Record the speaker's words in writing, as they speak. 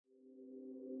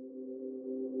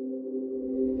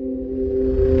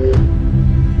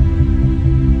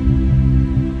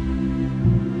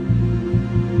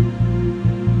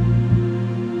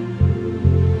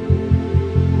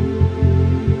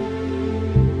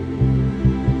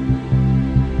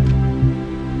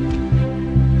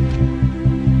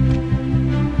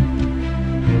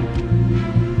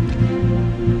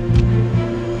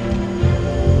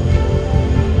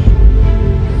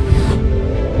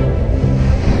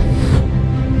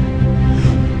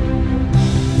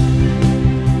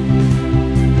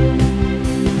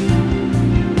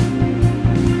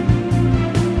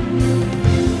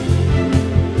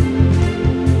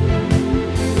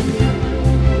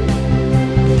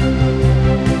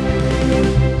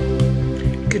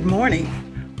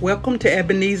morning. Welcome to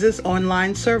Ebenezer's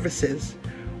online services.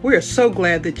 We are so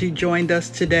glad that you joined us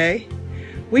today.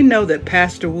 We know that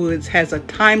Pastor Woods has a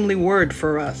timely word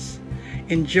for us.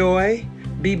 Enjoy,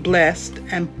 be blessed,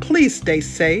 and please stay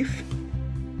safe.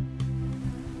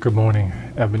 Good morning,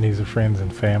 Ebenezer friends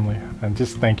and family. And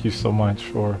just thank you so much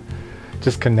for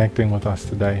just connecting with us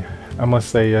today. I must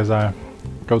say, as I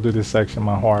go through this section,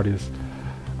 my heart is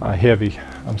heavy.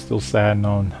 I'm still saddened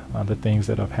on the things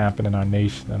that have happened in our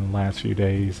nation in the last few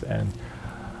days, and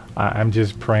I'm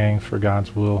just praying for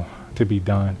God's will to be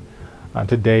done.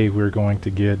 Today we're going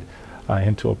to get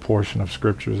into a portion of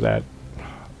scriptures that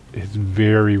is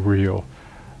very real.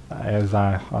 As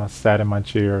I sat in my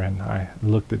chair and I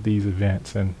looked at these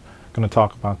events, and I'm going to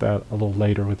talk about that a little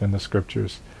later within the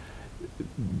scriptures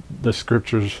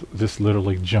just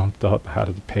literally jumped up out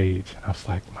of the page. I was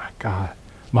like, my God,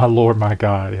 my Lord, my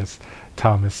God, as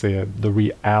Thomas said, the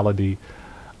reality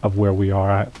of where we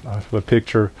are. I have a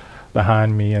picture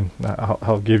behind me, and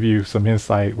I'll give you some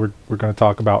insight. We're going to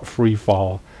talk about free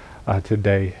fall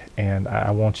today, and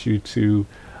I want you to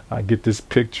get this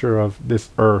picture of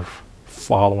this earth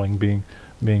following, being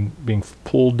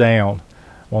pulled down.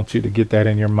 I want you to get that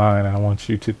in your mind. I want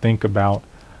you to think about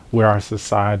where our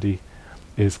society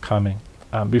is coming.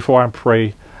 Before I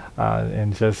pray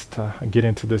and just get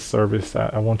into this service,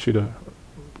 I want you to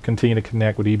continue to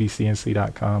connect with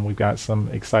ebcnc.com. We've got some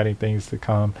exciting things to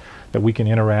come that we can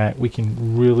interact. We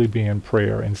can really be in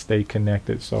prayer and stay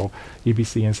connected. So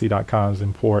ebcnc.com is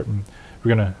important.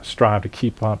 We're going to strive to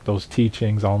keep up those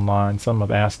teachings online. Some have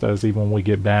asked us, even when we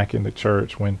get back in the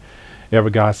church,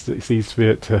 whenever God sees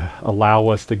fit to allow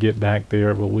us to get back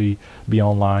there, will we be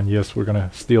online? Yes, we're going to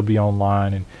still be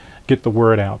online and get the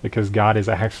word out, because God has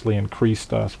actually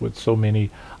increased us with so many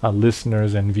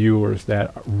listeners and viewers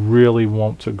that really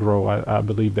want to grow. I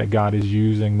believe that God is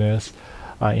using this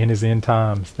in his end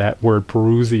times, that word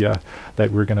parousia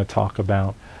that we're going to talk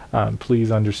about.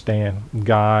 Please understand,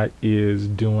 God is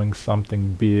doing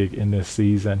something big in this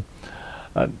season.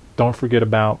 Don't forget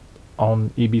about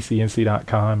on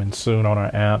ebcnc.com and soon on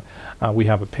our app, we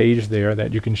have a page there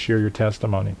that you can share your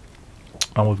testimony.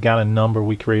 We've got a number.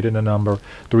 We created a number,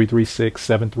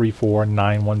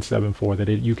 336-734-9174, that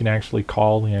you can actually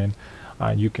call in.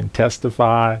 You can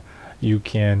testify. You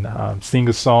can sing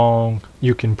a song.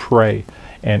 You can pray,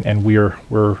 and we're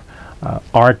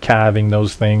archiving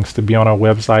those things to be on our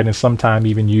website and sometime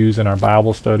even use in our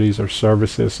Bible studies or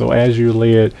services. So as you're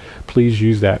led, please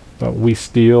use that. We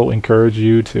still encourage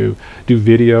you to do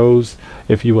videos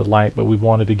if you would like, but we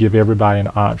wanted to give everybody an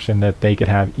option that they could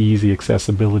have easy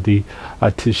accessibility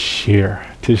to share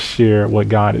what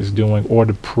God is doing, or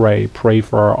to pray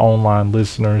for our online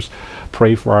listeners,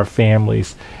 pray for our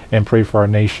families, and pray for our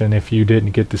nation. If you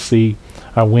didn't get to see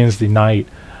Wednesday night,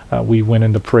 we went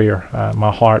into prayer.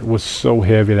 My heart was so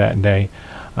heavy that day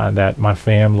that my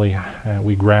family,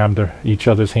 we grabbed each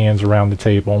other's hands around the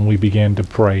table and we began to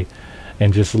pray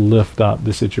and just lift up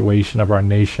the situation of our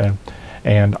nation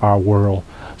and our world.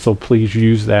 So please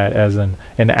use that as an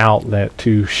outlet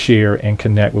to share and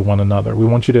connect with one another. We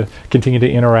want you to continue to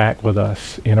interact with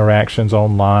us, interactions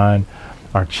online,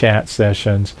 our chat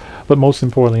sessions, but most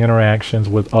importantly, interactions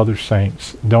with other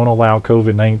saints. Don't allow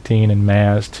COVID-19 and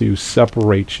mass to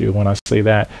separate you. When I say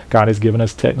that, God has given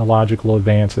us technological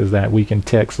advances that we can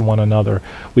text one another,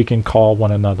 we can call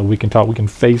one another, we can talk, we can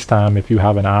FaceTime. If you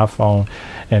have an iPhone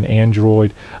and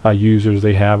Android users,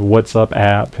 they have WhatsApp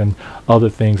app and other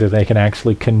things that they can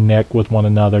actually connect with one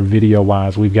another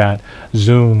video-wise. We've got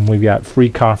Zoom, we've got free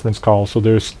conference calls, so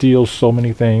there's still so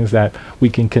many things that we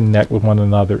can connect with one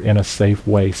another in a safe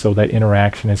way. So that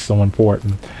interaction is so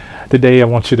important. Today I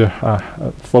want you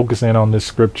to focus in on this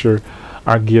scripture,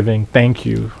 our giving. Thank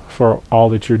you for all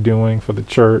that you're doing for the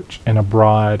church and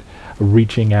abroad,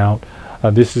 reaching out.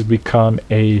 This has become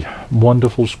a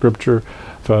wonderful scripture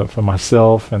for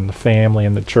myself and the family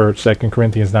and the church, 2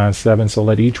 Corinthians 9:7. So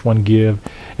let each one give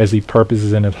as he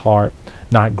purposes in his heart,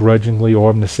 not grudgingly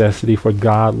or of necessity, for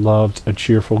God loves a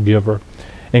cheerful giver.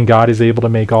 And God is able to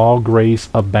make all grace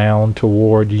abound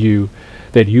toward you,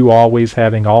 that you, always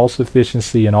having all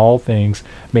sufficiency in all things,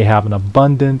 may have an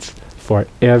abundance for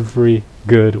every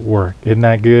good work. Isn't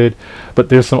that good? But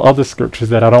there's some other scriptures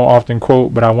that I don't often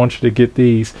quote, but I want you to get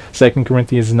these. 2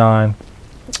 Corinthians 9,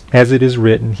 as it is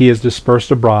written, he is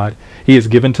dispersed abroad, he is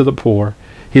given to the poor,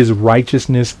 his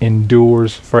righteousness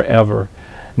endures forever.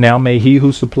 Now may he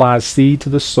who supplies seed to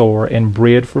the sower and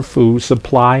bread for food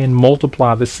supply and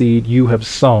multiply the seed you have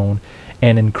sown,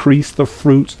 and increase the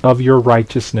fruits of your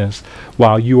righteousness,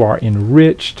 while you are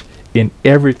enriched in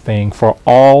everything for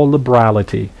all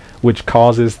liberality, which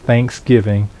causes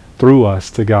thanksgiving through us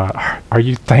to God. Are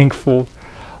you thankful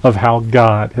of how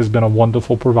God has been a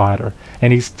wonderful provider,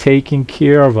 and He's taking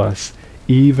care of us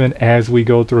even as we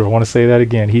go through. I want to say that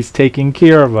again. He's taking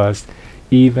care of us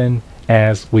even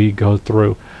as we go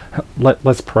through.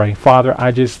 Let's pray. Father,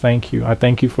 I just thank you. I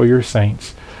thank you for your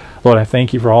saints. Lord, I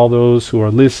thank you for all those who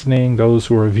are listening, those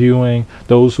who are viewing,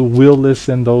 those who will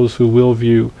listen, those who will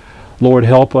view. Lord,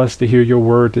 help us to hear your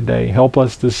word today. Help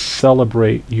us to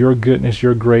celebrate your goodness,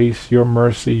 your grace, your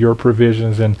mercy, your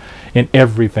provisions in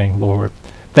everything, Lord.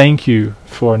 Thank you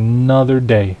for another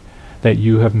day that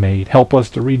you have made. Help us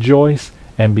to rejoice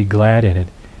and be glad in it.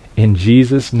 In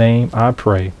Jesus' name I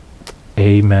pray.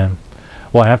 Amen.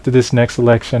 Well, after this next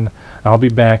election, I'll be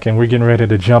back and we're getting ready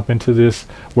to jump into this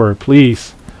word.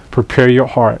 Please prepare your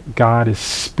heart. God is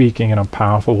speaking in a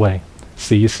powerful way.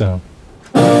 See you soon.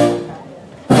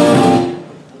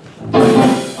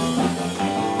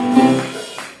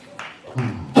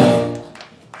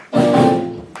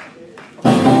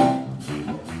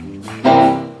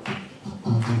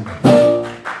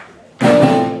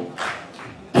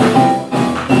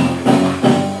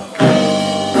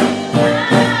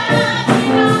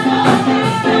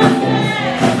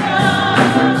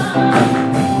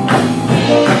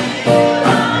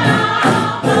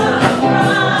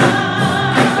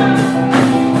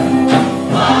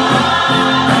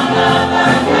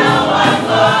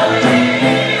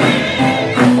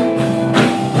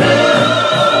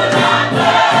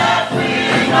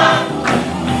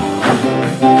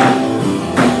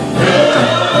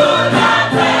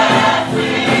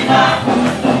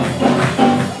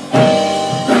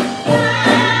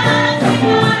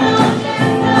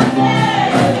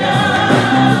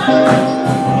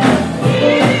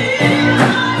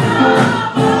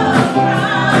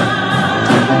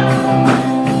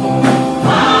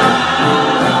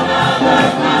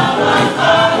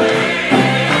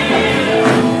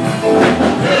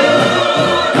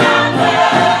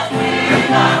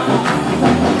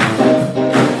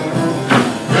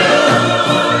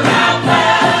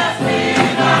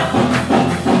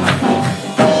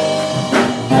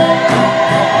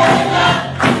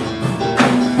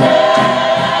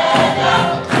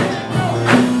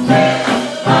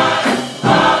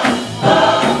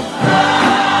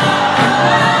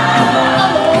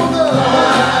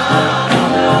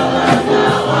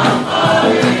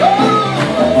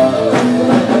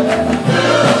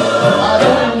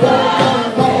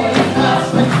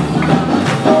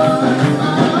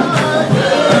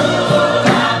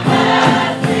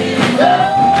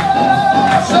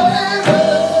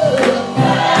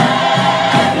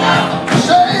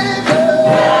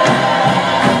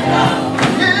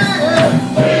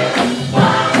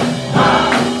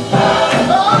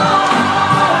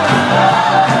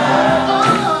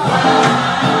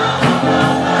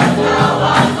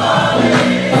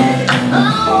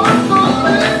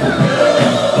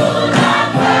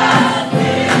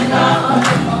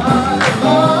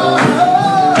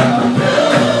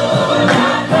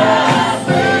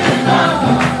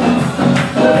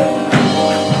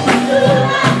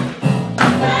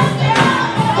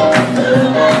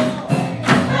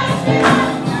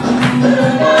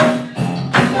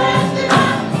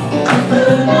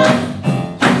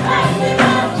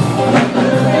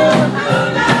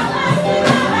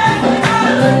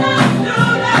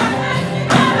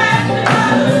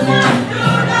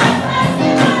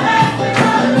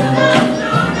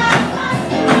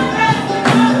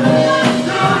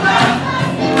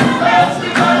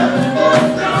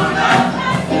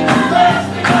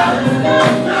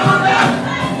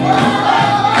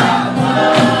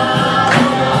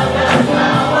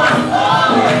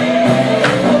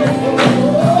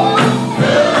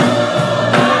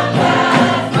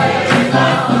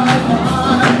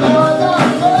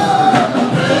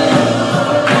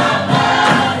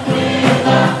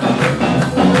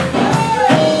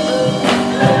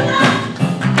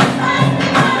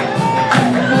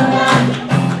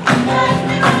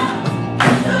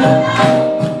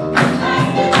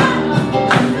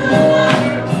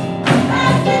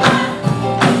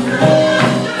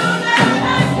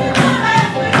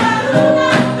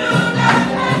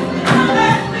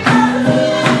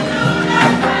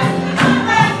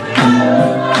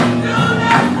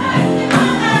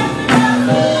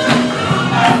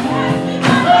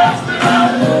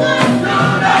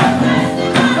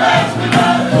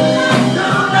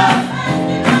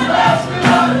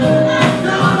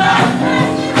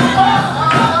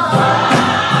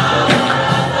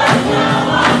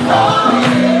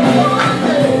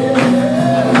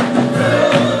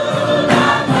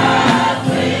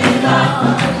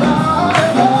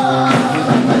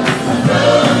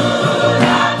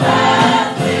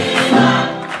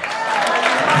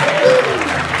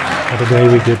 Today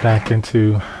we get back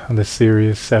into the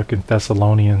series, Second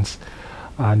Thessalonians,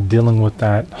 dealing with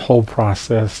that whole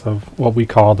process of what we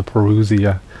call the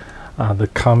parousia, the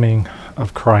coming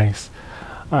of Christ.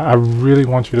 I really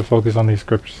want you to focus on these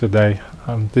scriptures today.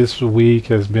 This week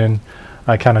has been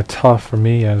kind of tough for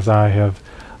me as I have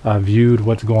viewed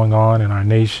what's going on in our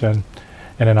nation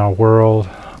and in our world,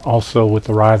 also with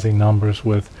the rising numbers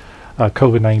with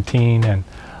COVID-19 and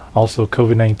also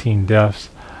COVID-19 deaths.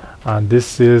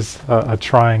 This is a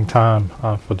trying time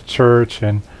for the church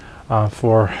and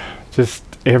for just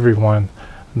everyone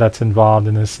that's involved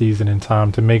in this season and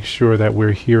time to make sure that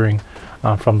we're hearing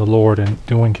from the Lord and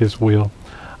doing His will.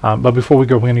 But before we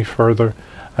go any further,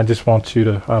 I just want you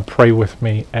to pray with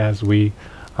me as we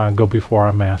go before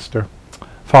our Master.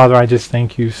 Father, I just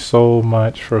thank you so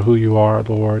much for who you are,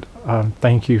 Lord.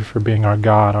 Thank you for being our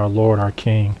God, our Lord, our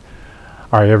King,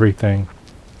 our everything.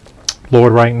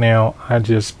 Lord, right now, I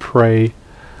just pray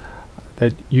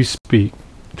that you speak.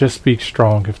 Just speak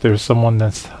strong. If there's someone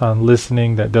that's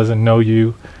listening that doesn't know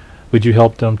you, would you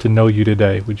help them to know you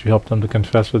today? Would you help them to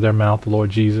confess with their mouth the Lord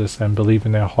Jesus and believe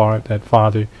in their heart that,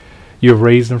 Father, you have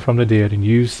raised them from the dead and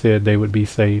you said they would be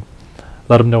saved.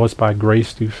 Let them know it's by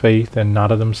grace through faith and not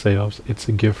of themselves. It's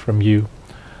a gift from you.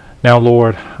 Now,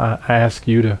 Lord, I ask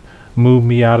you to move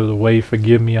me out of the way,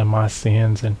 forgive me of my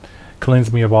sins, and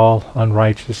cleanse me of all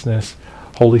unrighteousness.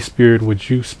 Holy Spirit, would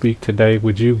you speak today?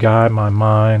 Would you guide my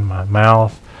mind, my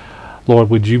mouth? Lord,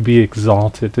 would you be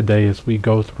exalted today as we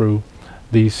go through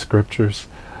these scriptures?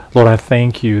 Lord, I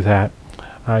thank you that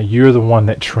you're the one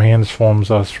that transforms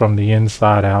us from the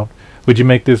inside out. Would you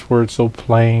make this word so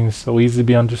plain, so easy to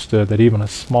be understood, that even a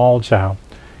small child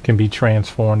can be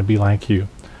transformed to be like you?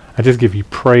 I just give you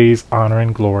praise, honor,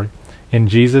 and glory. In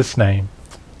Jesus' name,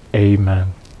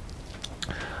 amen.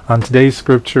 On today's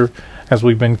scripture, as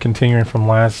we've been continuing from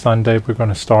last Sunday, we're going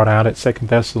to start out at 2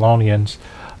 Thessalonians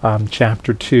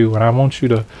chapter 2. And I want you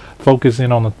to focus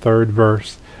in on the third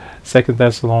verse. 2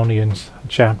 Thessalonians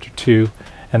chapter 2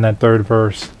 and that third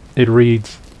verse. It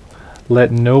reads,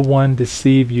 "Let no one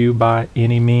deceive you by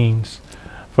any means,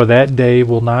 for that day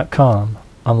will not come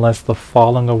unless the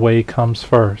falling away comes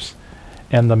first,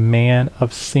 and the man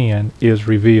of sin is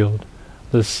revealed,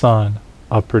 the son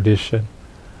of perdition."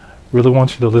 Really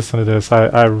want you to listen to this.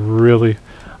 I really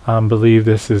believe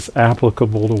this is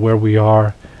applicable to where we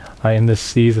are in this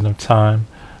season of time.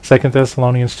 2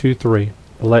 Thessalonians 2:3.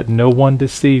 "Let no one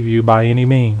deceive you by any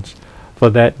means, for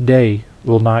that day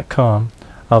will not come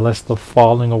unless the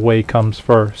falling away comes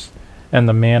first, and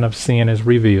the man of sin is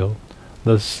revealed,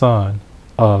 the son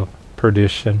of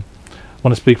perdition." I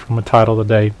want to speak from a title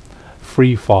today,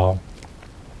 Free Fall.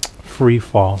 Free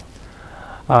Fall.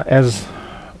 As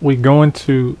we go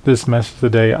into this message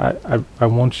today, I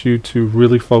want you to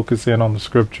really focus in on the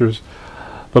scriptures,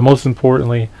 but most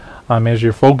importantly, as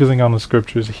you're focusing on the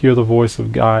scriptures, hear the voice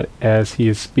of God as He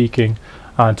is speaking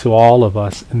to all of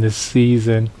us in this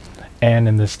season and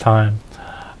in this time.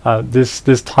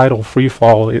 This title, Free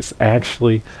Fall, is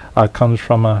actually comes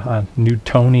from a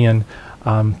Newtonian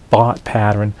thought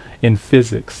pattern in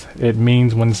physics. It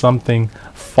means when something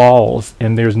falls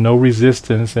and there's no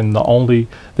resistance, and the only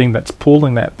thing that's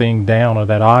pulling that thing down or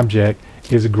that object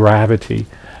is gravity.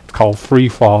 It's called free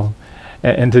fall.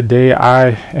 And today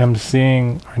I am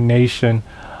seeing our nation,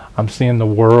 I'm seeing the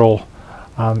world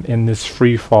in this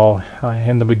free fall.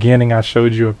 In the beginning, I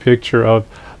showed you a picture of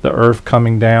the earth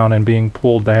coming down and being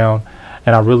pulled down,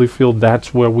 and I really feel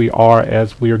that's where we are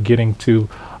as we are getting to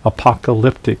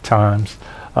apocalyptic times,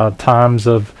 times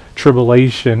of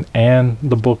tribulation and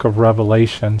the book of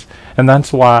Revelations. And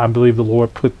that's why I believe the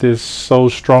Lord put this so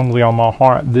strongly on my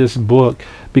heart, this book,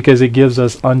 because it gives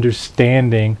us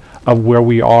understanding of where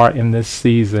we are in this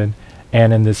season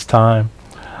and in this time.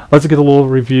 Let's get a little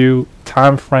review.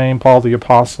 Time frame: Paul the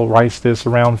Apostle writes this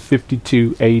around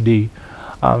 52 AD.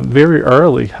 Very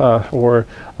early, or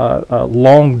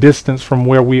long distance from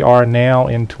where we are now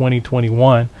in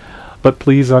 2021. But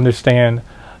please understand,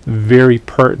 very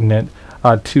pertinent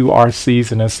to our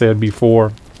season, as said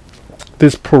before.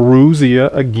 This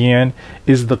parousia, again,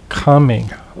 is the coming,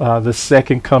 the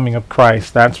second coming of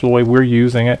Christ. That's the way we're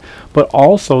using it. But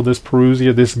also this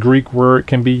parousia, this Greek word,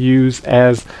 can be used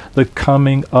as the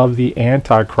coming of the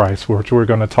Antichrist, which we're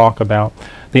going to talk about.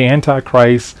 The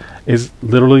Antichrist is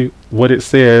literally what it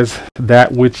says,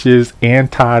 that which is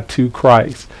anti to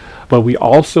Christ. But we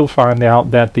also find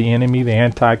out that the enemy, the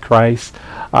Antichrist,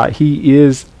 he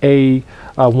is a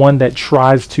one that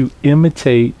tries to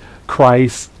imitate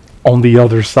Christ on the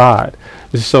other side.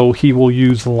 So he will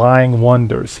use lying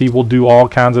wonders. He will do all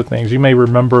kinds of things. You may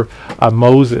remember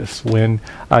Moses when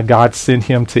God sent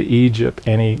him to Egypt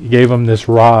and he gave him this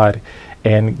rod,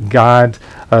 And God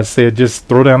said, just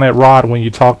throw down that rod when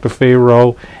you talk to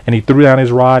Pharaoh. And he threw down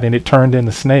his rod and it turned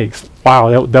into snakes.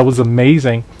 Wow, that was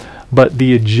amazing. But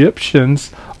the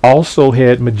Egyptians also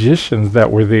had magicians that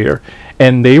were there,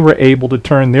 and they were able to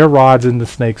turn their rods into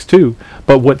snakes too.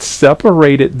 But what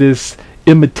separated this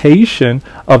imitation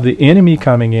of the enemy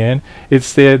coming in, it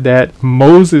said that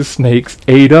Moses' snakes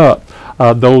ate up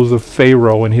those of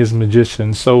Pharaoh and his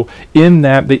magicians. So in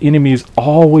that, the enemy is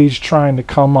always trying to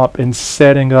come up and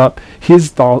setting up his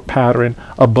thought pattern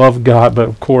above God, but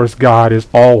of course God is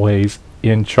always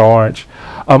in charge.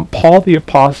 Paul the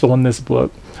Apostle in this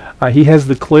book, he has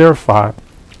to clarify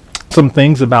some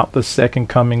things about the second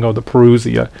coming of the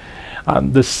Parousia.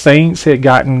 The saints had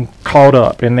gotten caught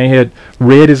up and they had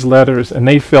read his letters, and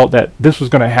they felt that this was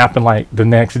going to happen like the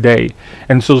next day.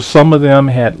 And so some of them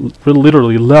had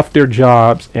literally left their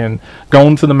jobs and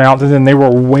gone to the mountains, and they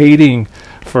were waiting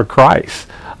for Christ.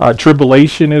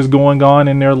 Tribulation is going on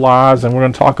in their lives, and we're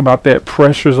going to talk about that,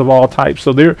 pressures of all types.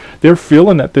 So they're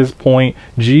feeling at this point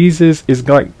Jesus is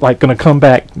like going to come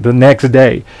back the next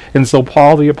day. And so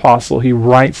Paul the Apostle, he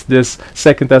writes this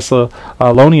Second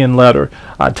Thessalonian letter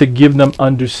to give them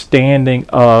understanding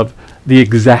of the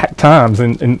exact times,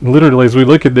 and literally as we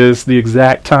look at this, the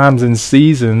exact times and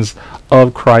seasons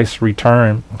of Christ's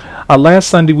return. Last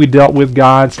Sunday we dealt with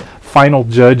God's final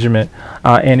judgment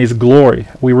and his glory.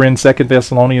 We were in 2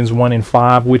 Thessalonians 1 and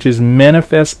 5, which is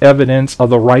manifest evidence of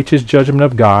the righteous judgment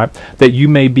of God, that you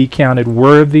may be counted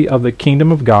worthy of the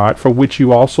kingdom of God, for which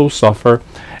you also suffer.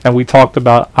 And we talked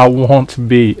about, I want to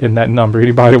be in that number.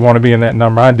 Anybody want to be in that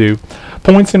number? I do.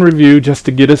 Points in review, just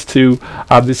to get us to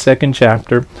the second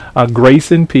chapter.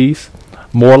 Grace and peace,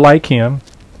 more like him,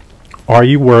 are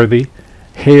you worthy,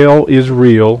 hell is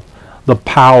real, the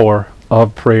power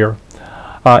of prayer.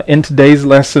 In today's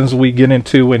lessons, we get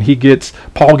into, and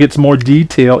Paul gets more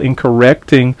detail in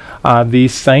correcting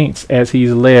these saints as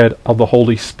he's led of the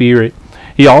Holy Spirit.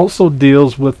 He also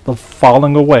deals with the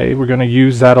falling away. We're going to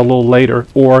use that a little later,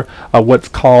 or what's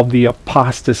called the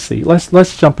apostasy.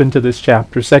 Let's jump into this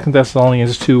chapter, 2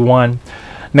 Thessalonians 2:1.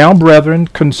 Now, brethren,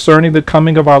 concerning the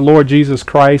coming of our Lord Jesus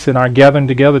Christ and our gathering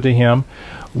together to him,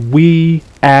 we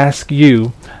ask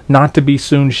you not to be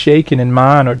soon shaken in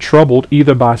mind or troubled,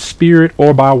 either by spirit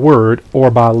or by word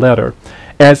or by letter,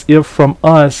 as if from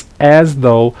us, as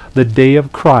though the day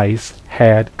of Christ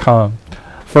had come.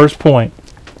 First point,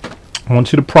 I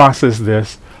want you to process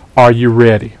this. Are you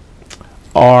ready?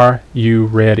 Are you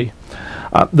ready?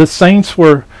 The saints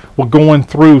were going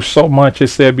through so much,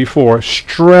 as said before.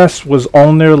 Stress was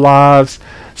on their lives,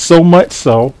 so much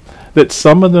so that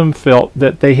some of them felt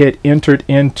that they had entered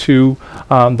into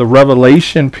the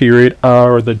revelation period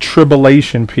or the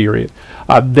tribulation period.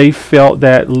 They felt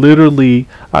that literally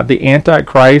the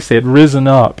Antichrist had risen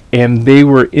up, and they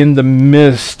were in the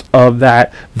midst of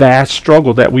that vast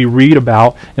struggle that we read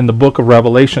about in the book of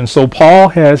Revelation. So Paul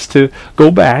has to go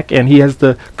back and he has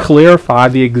to clarify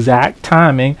the exact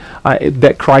timing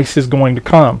that Christ is going to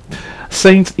come.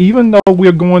 Saints, even though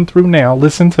we're going through now,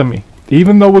 listen to me,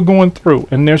 even though we're going through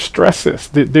and there's stresses,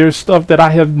 there's stuff that I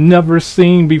have never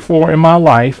seen before in my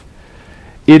life,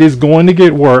 it is going to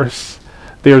get worse.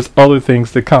 There's other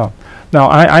things to come. Now,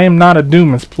 I am not a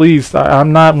doomist, please.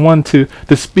 I'm not one to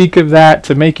speak of that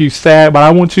to make you sad, but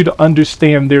I want you to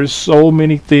understand there's so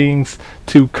many things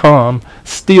to come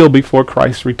still before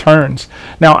Christ returns.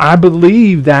 Now, I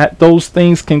believe that those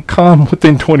things can come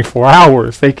within 24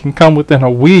 hours. They can come within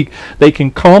a week. They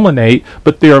can culminate,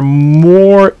 but there are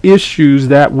more issues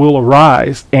that will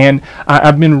arise. And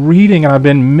I've been reading and I've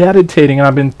been meditating and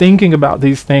I've been thinking about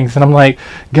these things. And I'm like,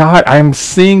 God, I'm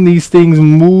seeing these things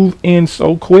move in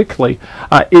so quickly.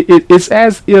 It's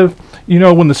as if, you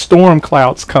know, when the storm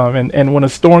clouds come, and when a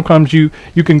storm comes, you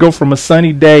can go from a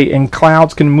sunny day and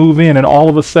clouds can move in, and all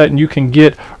of a sudden you can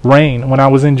get rain. When I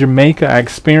was in Jamaica, I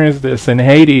experienced this in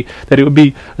Haiti, that it would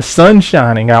be sun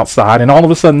shining outside, and all of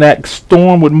a sudden that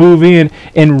storm would move in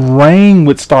and rain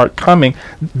would start coming.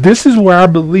 This is where I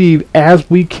believe as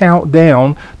we count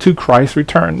down to Christ's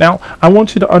return. Now, I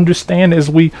want you to understand as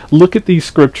we look at these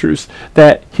scriptures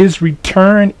that his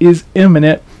return is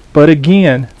imminent, but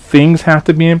again, things have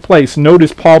to be in place.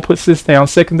 Notice Paul puts this down,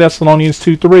 2 Thessalonians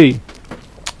 2:3.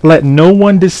 Let no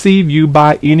one deceive you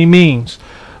by any means,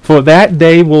 for that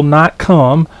day will not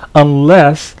come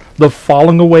unless the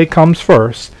falling away comes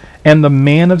first, and the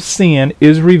man of sin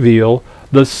is revealed,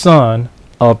 the son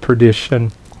of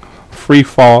perdition. Free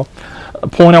fall. A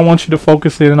point I want you to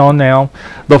focus in on now,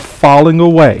 the falling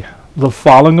away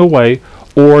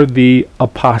or the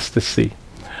apostasy.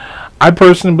 I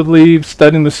personally believe,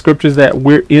 studying the scriptures, that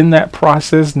we're in that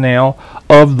process now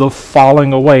of the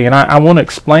falling away. And I want to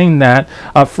explain that.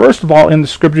 First of all, in the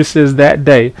scripture says that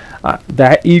day,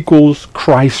 that equals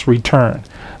Christ's return.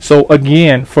 So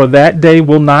again, for that day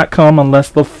will not come unless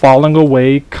the falling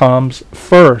away comes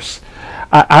first.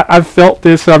 I've felt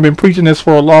this, I've been preaching this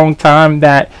for a long time,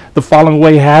 that the falling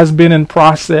away has been in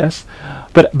process.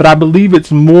 But I believe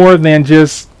it's more than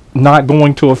just not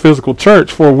going to a physical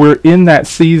church, for we're in that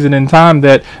season in time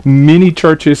that many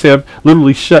churches have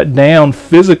literally shut down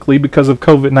physically because of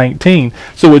COVID-19.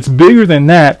 So it's bigger than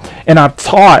that, and I've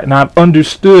taught and I've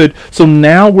understood. So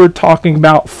now we're talking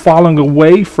about falling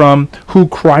away from who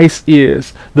Christ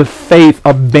is, the faith,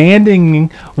 abandoning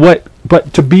what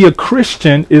but to be a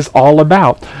Christian is all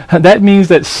about. That means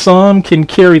that some can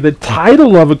carry the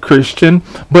title of a Christian,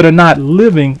 but are not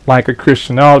living like a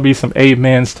Christian. There ought to be some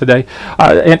amens today.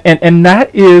 And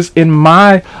that is, in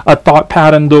my thought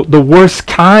pattern, the worst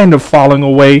kind of falling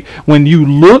away, when you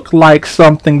look like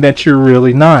something that you're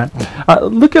really not.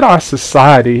 Look at our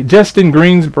society. Just in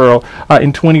Greensboro,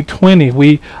 in 2020,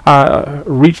 we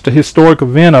reached a historic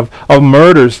event of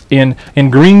murders in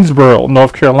Greensboro,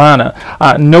 North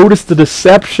Carolina. Notice the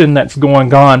deception that's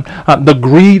going on, the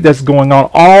greed that's going on,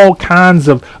 all kinds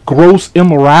of gross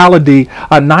immorality,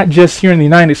 not just here in the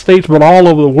United States, but all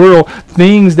over the world.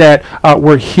 Things that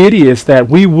were hideous, that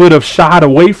we would have shied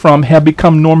away from, have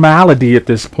become normality at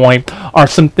this point, are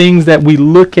some things that we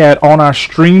look at on our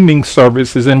streaming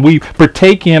services and we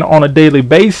partake in on a daily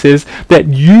basis that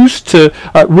used to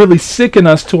really sicken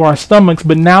us to our stomachs,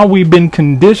 but now we've been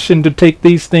conditioned to take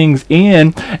these things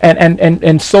in,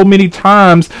 and so many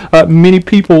times many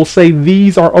people say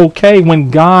these are okay when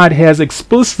God has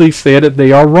explicitly said that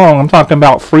they are wrong. I'm talking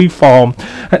about free fall.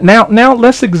 Now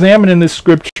let's examine in this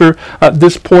scripture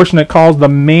this portion that calls the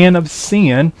man of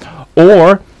sin,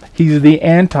 or he's the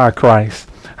Antichrist.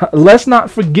 Let's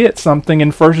not forget something in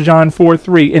 1 John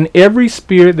 4:3. And every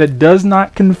spirit that does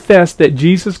not confess that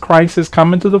Jesus Christ has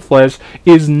come into the flesh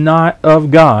is not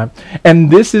of God. And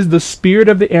this is the spirit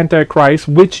of the Antichrist,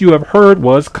 which you have heard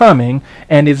was coming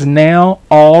and is now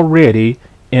already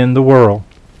in the world.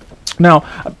 Now,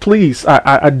 please,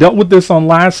 I dealt with this on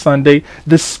last Sunday.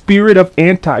 The spirit of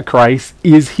Antichrist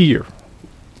is here.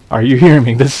 Are you hearing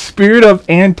me? The spirit of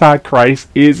Antichrist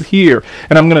is here.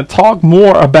 And I'm going to talk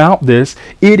more about this.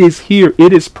 It is here.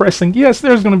 It is pressing. Yes,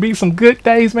 there's going to be some good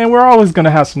days, man. We're always going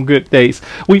to have some good days.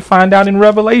 We find out in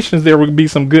Revelations there will be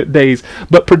some good days.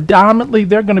 But predominantly,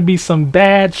 there are going to be some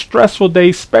bad, stressful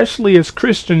days, especially as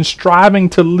Christians striving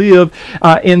to live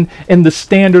in the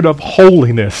standard of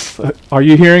holiness. Are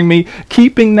you hearing me?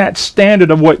 Keeping that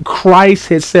standard of what Christ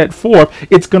has set forth.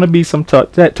 It's going to be some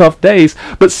tough days.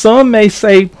 But some may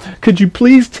say, could you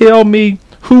please tell me,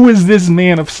 who is this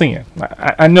man of sin?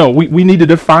 I know we need to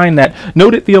define that.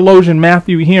 Noted theologian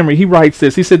Matthew Henry, he writes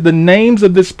this. He said, the names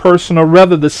of this person, or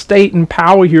rather the state and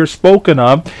power here spoken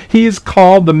of, he is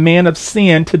called the man of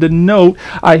sin to denote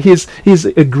his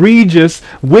egregious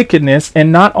wickedness.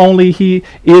 And not only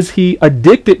is he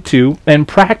addicted to and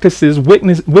practices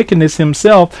wickedness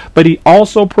himself, but he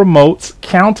also promotes,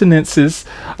 countenances,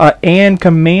 and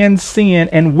commands sin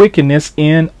and wickedness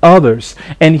in others.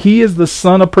 And he is the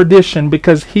son of perdition,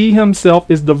 because he himself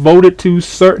is devoted to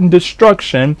certain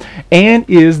destruction and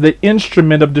is the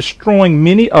instrument of destroying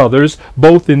many others,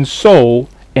 both in soul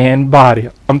and body.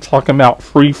 I'm talking about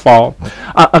free fall.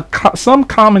 Some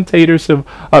commentators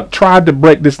have tried to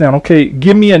break this down. Okay,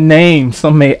 give me a name,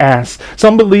 some may ask.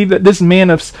 Some believe that this man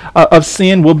of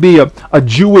sin will be a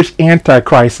Jewish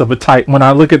Antichrist of a type when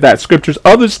I look at that scriptures.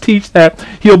 Others teach that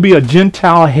he'll be a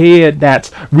Gentile head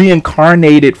that's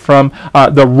reincarnated from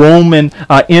the Roman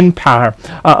Empire.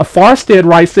 Farstead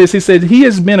writes this. He said he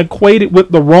has been equated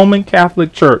with the Roman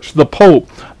Catholic Church, the Pope,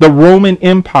 the Roman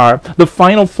Empire, the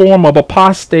final form of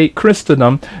apostate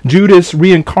Christendom, Judas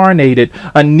reincarnated,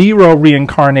 Nero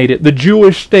reincarnated, the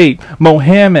Jewish state,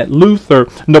 Mohammed, Luther,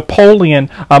 Napoleon,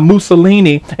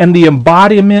 Mussolini, and the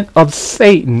embodiment of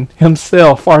Satan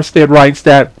himself. Farstead writes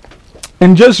that.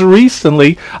 And just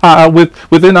recently,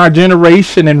 within our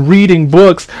generation and reading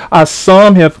books,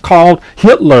 some have called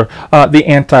Hitler the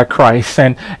Antichrist,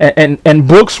 and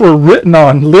books were written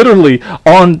on, literally,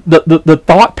 on the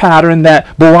thought pattern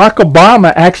that Barack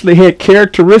Obama actually had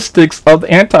characteristics of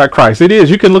the Antichrist. It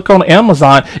is. You can look on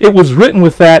Amazon. It was written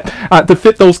with that to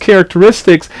fit those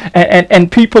characteristics,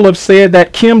 and people have said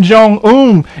that Kim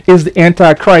Jong-un is the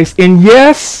Antichrist, and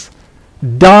yes,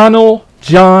 Donald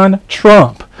John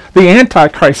Trump. the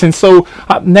Antichrist. And so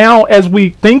now as we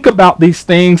think about these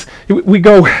things, we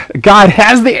go, God,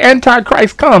 has the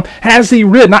Antichrist come? Has he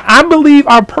risen? Now, I believe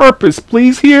our purpose,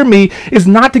 please hear me, is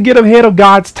not to get ahead of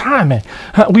God's timing.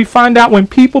 We find out when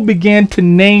people begin to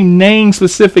name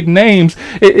specific names,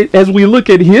 as we look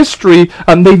at history,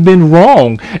 they've been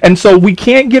wrong. And so we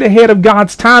can't get ahead of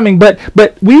God's timing, but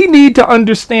we need to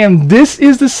understand this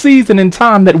is the season and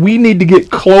time that we need to get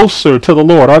closer to the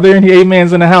Lord. Are there any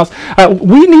amens in the house?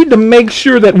 We need to make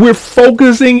sure that we're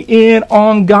focusing in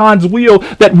on God's will,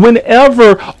 that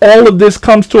whenever all of this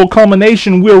comes to a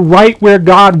culmination, we're right where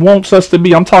God wants us to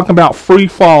be. I'm talking about free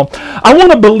fall. I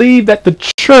want to believe that the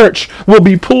church will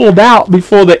be pulled out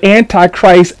before the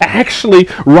Antichrist actually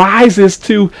rises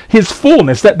to his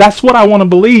fullness. That's what I want to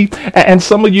believe. And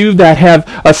some of you that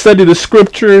have studied the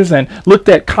scriptures and looked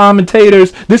at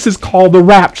commentators, this is called the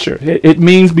rapture. It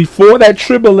means before that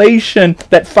tribulation,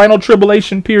 that final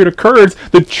tribulation period occurs,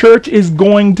 the church is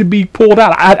going to be pulled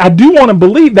out. I do want to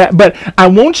believe that, but I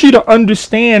want you to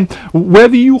understand,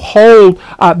 whether you hold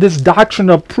this doctrine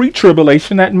of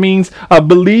pre-tribulation, that means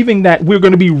believing that we're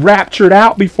going to be raptured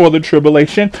out before the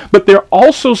tribulation, but there are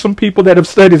also some people that have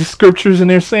studied the scriptures and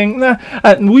they're saying,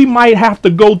 we might have to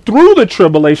go through the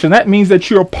tribulation. That means that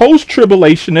you're a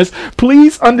post-tribulationist.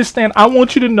 Please understand, I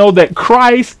want you to know that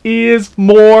Christ is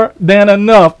more than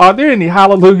enough. Are there any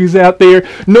hallelujahs out there?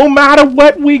 No matter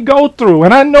what we go through,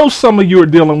 and I know some of you are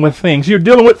dealing with things. You're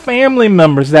dealing with family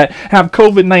members that have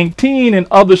COVID-19 and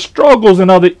other struggles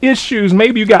and other issues.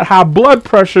 Maybe you got high blood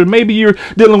pressure. Maybe you're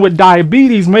dealing with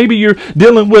diabetes. Maybe you're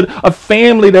dealing with a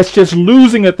family that's just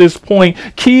losing at this point.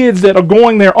 Kids that are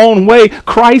going their own way.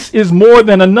 Christ is more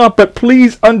than enough, but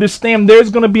please understand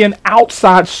there's going to be an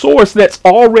outside source that's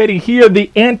already here,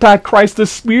 the Antichrist, the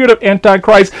spirit of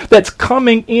Antichrist that's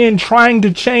coming in, trying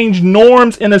to change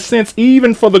norms in a sense,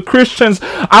 even for the Christians.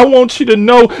 I want you to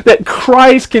know that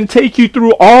Christ can take you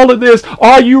through all of this.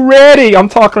 Are you ready? I'm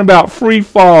talking about free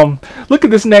fall. Look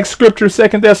at this next scripture,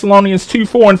 2 Thessalonians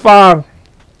 2:4-5.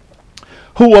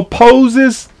 Who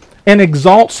opposes and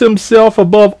exalts himself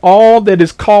above all that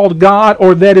is called God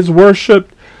or that is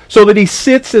worshipped, so that he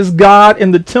sits as God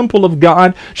in the temple of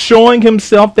God, showing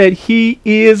himself that he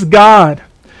is God.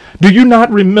 Do you not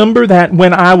remember that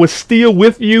when I was still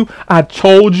with you, I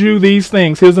told you these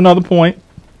things? Here's another point.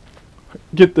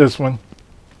 Get this one.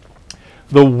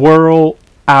 The world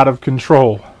out of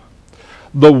control.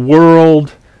 The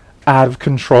world out of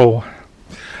control.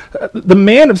 The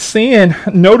man of sin,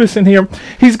 notice in here,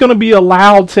 he's going to be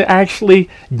allowed to actually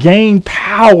gain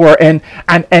power, and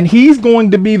he's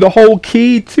going to be the whole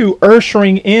key to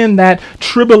ushering in that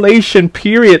tribulation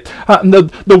period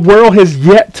the world has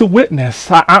yet to witness.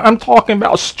 I'm talking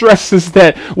about stresses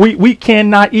that we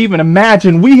cannot even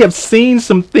imagine. We have seen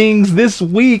some things this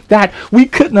week that we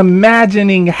couldn't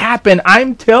imagine happen.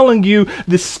 I'm telling you,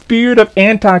 the spirit of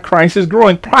Antichrist is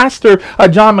growing. Pastor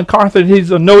John MacArthur,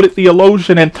 he's a noted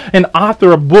theologian and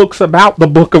author of books about the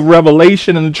book of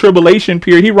Revelation and the tribulation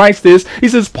period. He writes this. He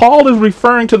says, Paul is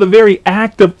referring to the very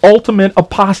act of ultimate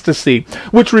apostasy,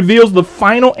 which reveals the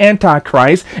final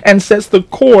Antichrist and sets the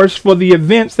course for the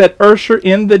events that usher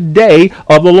in the day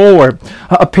of the Lord.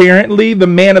 Apparently, the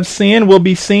man of sin will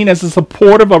be seen as a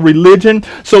supporter of religion,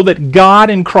 so that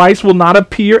God and Christ will not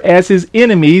appear as his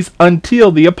enemies until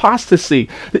the apostasy.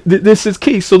 This is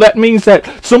key. So that means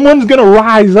that someone's going to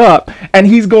rise up and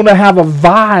he's going to have a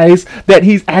vibe that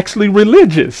he's actually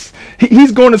religious.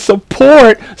 He's going to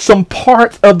support some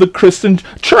parts of the Christian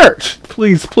church.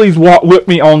 Please walk with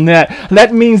me on that.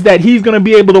 That means that he's going to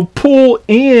be able to pull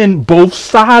in both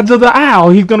sides of the aisle.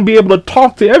 He's going to be able to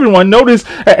talk to everyone. Notice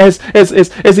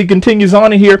as he continues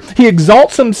on in here, he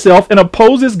exalts himself and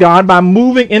opposes God by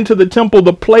moving into the temple,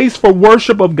 the place for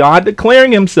worship of God,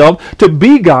 declaring himself to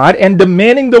be God and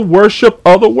demanding the worship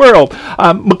of the world.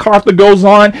 MacArthur goes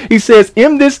on. He says,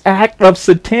 in this act of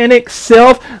satanic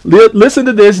listen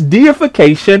to this,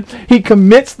 deification, he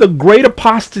commits the great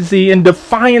apostasy in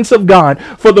defiance of God.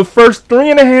 For the first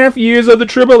 3.5 years of the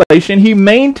tribulation, he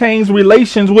maintains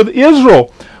relations with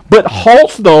Israel, but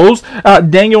halts those.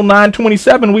 Daniel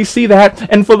 9:27, we see that.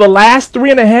 And for the last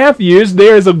 3.5 years,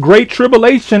 there is a great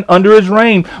tribulation under his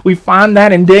reign. We find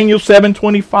that in Daniel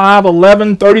 7:25,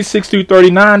 11,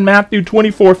 36-39, Matthew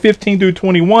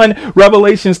 24:15-21,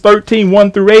 Revelations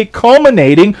 13:1-8,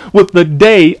 culminating with the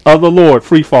day of the Lord.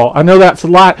 Free fall. I know that's a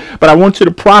lot, but I want you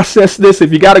to process this.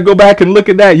 If you got to go back and look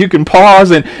at that, you can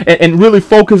pause and really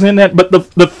focus in that. But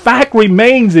the fact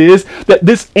remains is that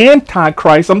this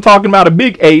Antichrist, I'm talking about a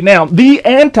big A, Now, the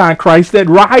Antichrist that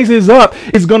rises up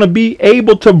is going to be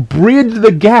able to bridge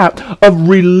the gap of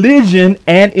religion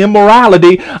and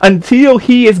immorality until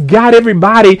he has got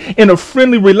everybody in a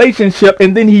friendly relationship,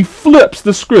 and then he flips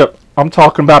the script. I'm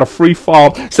talking about a free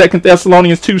fall. 2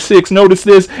 Thessalonians 2:6. Notice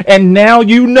this. And now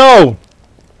you know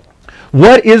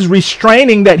what is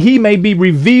restraining, that he may be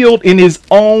revealed in his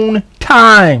own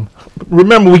time.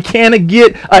 Remember, we cannot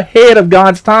get ahead of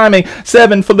God's timing.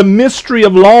 7, for the mystery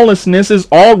of lawlessness is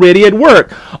already at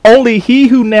work. Only he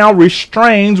who now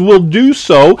restrains will do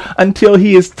so until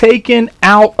he is taken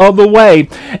out of the way.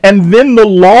 And then the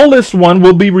lawless one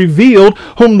will be revealed,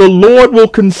 whom the Lord will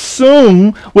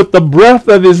consume with the breath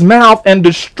of his mouth and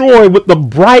destroy with the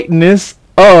brightness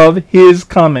of his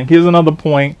coming. Here's another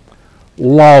point.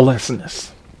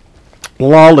 Lawlessness.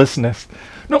 Lawlessness.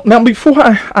 No, now, before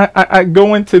I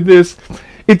go into this,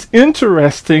 it's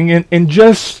interesting, in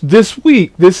just this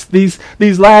week,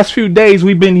 these last few days,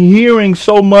 we've been hearing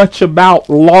so much about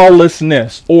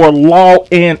lawlessness or law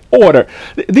and order.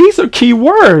 These are key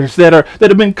words that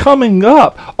have been coming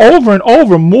up over and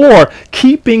over more.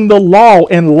 Keeping the law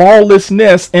and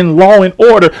lawlessness and law and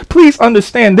order. Please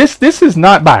understand, this is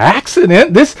not by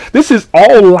accident. This is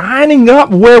all lining up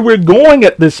where we're going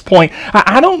at this point.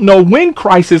 I don't know when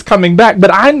Christ is coming back,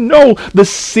 but I know the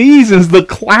seasons, the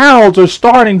clouds are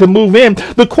starting to move in.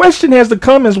 The question has to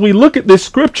come as we look at this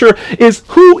scripture is,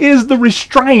 who is the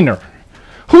restrainer?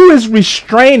 Who is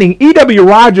restraining? E.W.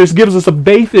 Rogers gives us a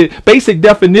basic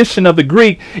definition of the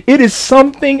Greek. It is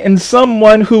something and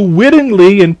someone who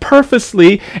wittingly and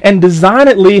purposely and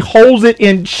designedly holds it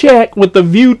in check with the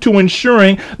view to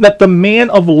ensuring that the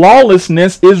man of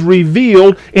lawlessness is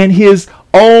revealed in his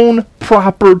own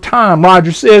proper time.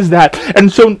 Roger says that. And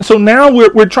so now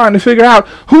we're trying to figure out,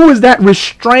 who is that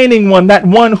restraining one, that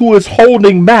one who is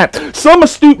holding back. Some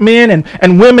astute men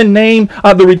and women name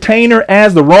the retainer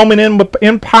as the Roman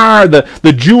Empire,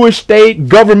 the Jewish state,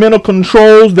 governmental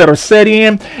controls that are set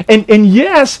in. And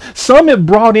yes, some have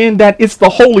brought in that it's the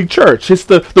Holy Church. It's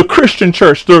the Christian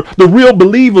church, the real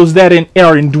believers that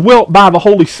are indwelt by the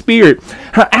Holy Spirit.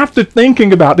 After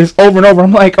thinking about this over and over,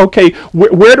 I'm like, okay,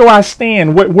 where do I stand?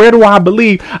 Where do I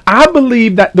believe? I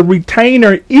believe that the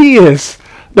retainer is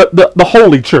the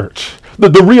Holy Church.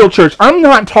 The real church. I'm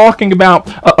not talking about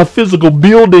a physical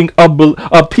building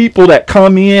of people that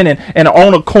come in and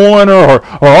on a corner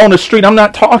or on a street. I'm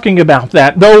not talking about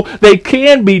that, though they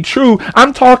can be true.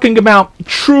 I'm talking about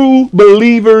true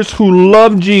believers who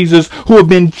love Jesus, who have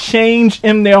been changed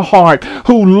in their heart,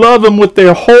 who love him with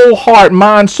their whole heart,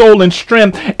 mind, soul, and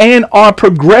strength, and are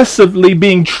progressively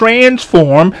being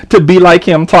transformed to be like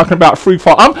him. I'm talking about free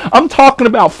fall. I'm talking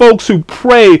about folks who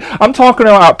pray. I'm talking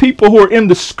about people who are in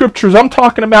the scriptures. I'm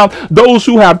talking about those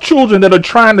who have children that are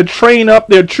trying to train up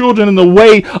their children in the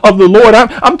way of the Lord.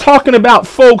 I'm talking about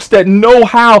folks that know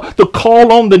how to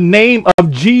call on the name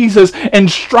of Jesus and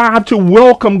strive to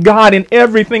welcome God in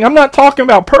everything. I'm not talking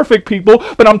about perfect people,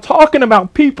 but I'm talking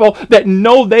about people that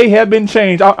know they have been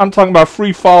changed. I'm talking about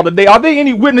free fall today. Are there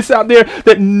any witnesses out there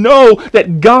that know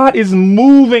that God is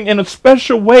moving in a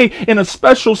special way, in a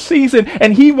special season,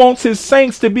 and he wants his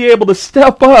saints to be able to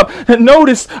step up? And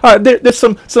notice there's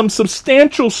some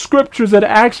substantial scriptures that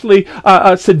actually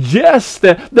suggest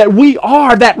that we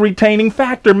are that retaining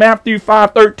factor. Matthew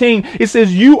 5:13, it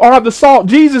says, you are the salt.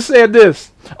 Jesus said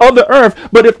this, of the earth,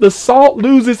 but if the salt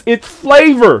loses its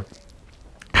flavor,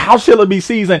 how shall it be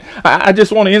seasoned? I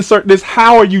just want to insert this.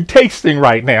 How are you tasting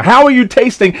right now? How are you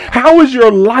tasting? How is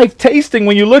your life tasting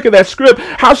when you look at that script?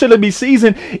 How shall it be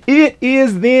seasoned? It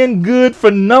is then good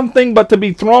for nothing but to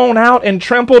be thrown out and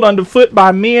trampled underfoot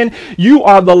by men. You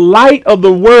are the light of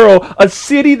the world. A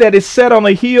city that is set on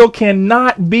a hill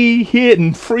cannot be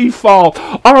hidden. Free fall.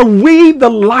 Are we the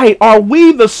light? Are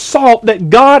we the salt that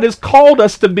God has called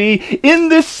us to be in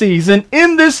this season,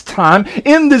 in this time,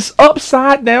 in this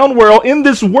upside down world, in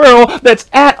this world that's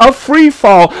at a free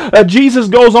fall? Jesus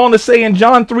goes on to say in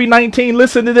John 3:19,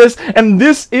 listen to this, and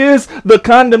this is the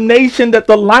condemnation, that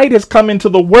the light has come into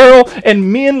the world,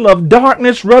 and men love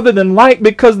darkness rather than light,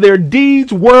 because their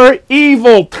deeds were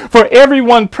evil. For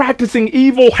everyone practicing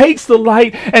evil hates the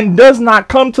light and does not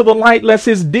come to the light, lest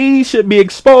his deeds should be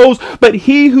exposed. But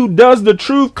he who does the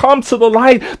truth comes to the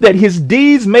light, that his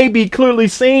deeds may be clearly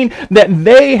seen, that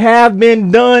they have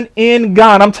been done in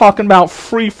God. I'm talking about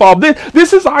free fall.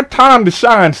 This is is our time to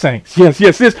shine, saints. Yes,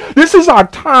 this is our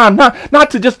time,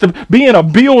 not to just to be in a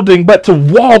building, but to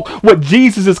walk what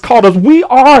Jesus has called us. We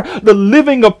are the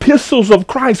living epistles of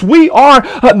Christ. We are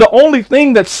the only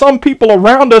thing that some people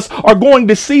around us are going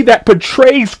to see that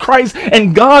portrays Christ,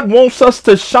 and God wants us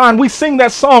to shine. We sing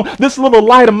that song, "This little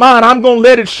light of mine, I'm going to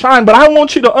let it shine." But I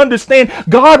want you to understand,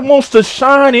 God wants to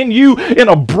shine in you in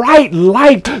a bright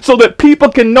light so that people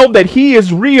can know that He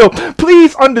is real.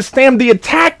 Please understand, the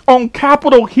attack on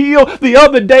Capitol Hill the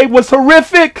other day was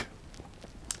horrific.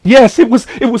 Yes, it was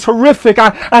horrific.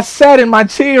 I sat in my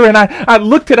chair and I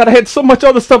looked at it. I had so much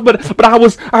other stuff, but I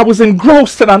was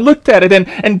engrossed, and I looked at it,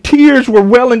 and tears were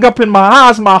welling up in my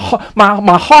eyes. My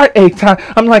heart ached.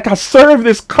 I'm like, I serve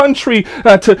this country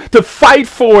to fight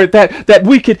for it, that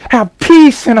we could have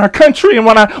peace in our country. And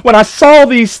when I saw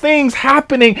these things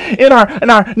happening in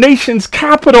our nation's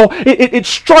capital, it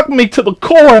struck me to the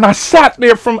core, and I sat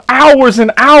there from hours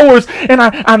and hours, and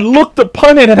I looked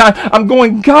upon it, and I'm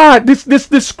going, God,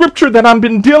 this scripture that I've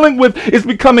been dealing with is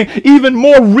becoming even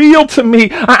more real to me.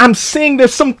 I'm seeing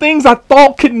there's some things I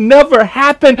thought could never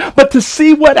happen, but to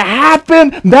see what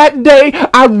happened that day,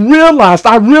 I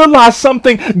realized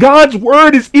something. God's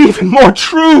word is even more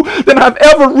true than I've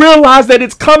ever realized that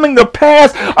it's coming to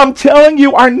pass. I'm telling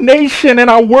you, our nation and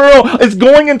our world is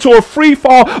going into a free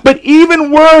fall, but even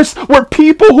worse were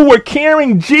people who were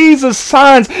carrying Jesus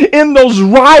signs in those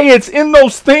riots, in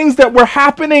those things that were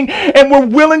happening, and were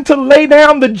willing to lay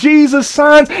down the Jesus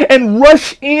signs and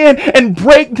rush in and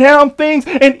break down things,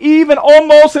 and even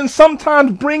almost and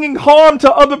sometimes bringing harm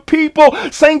to other people.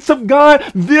 Saints of God,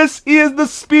 this is the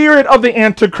spirit of the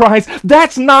Antichrist.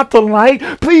 That's not the light.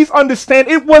 Please understand,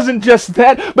 it wasn't just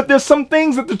that, but there's some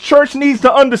things that the church needs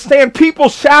to understand. People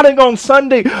shouting on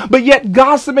Sunday, but yet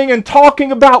gossiping and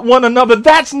talking about one another.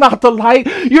 That's not the light.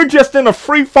 You're just in a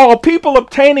free fall. People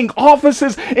obtaining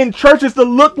offices in churches to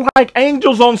look like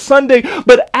angels on Sunday,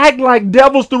 but act like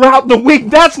devils throughout the week.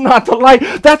 That's not the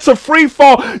light. That's a free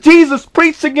fall. Jesus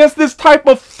preached against this type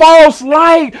of false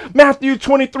light. Matthew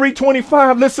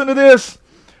 23:25. Listen to this.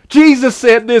 Jesus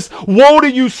said this: "Woe to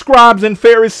you, scribes and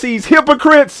Pharisees,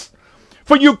 hypocrites!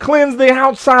 For you cleanse the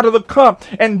outside of the cup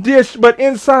and dish, but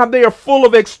inside they are full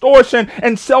of extortion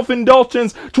and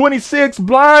self-indulgence." 26.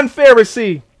 Blind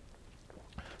Pharisee,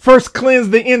 first cleanse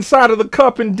the inside of the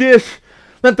cup and dish,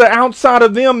 that the outside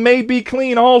of them may be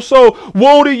clean also.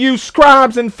 Woe to you,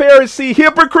 scribes and Pharisees,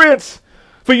 hypocrites!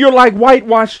 For you're like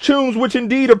whitewashed tombs, which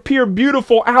indeed appear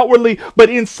beautiful outwardly,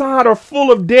 but inside are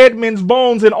full of dead men's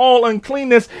bones and all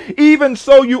uncleanness. Even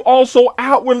so you also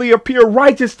outwardly appear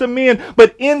righteous to men,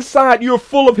 but inside you're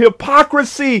full of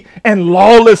hypocrisy and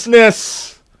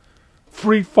lawlessness.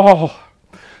 Free fall.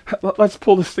 Let's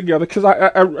pull this together, because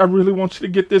I really want you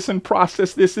to get this and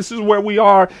process this. This is where we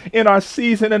are in our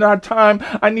season and our time.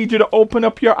 I need you to open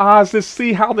up your eyes to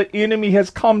see how the enemy has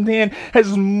come in,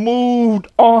 has moved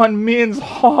on men's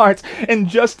hearts. And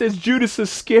just as Judas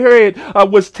Iscariot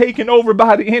was taken over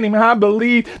by the enemy, I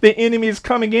believe the enemy is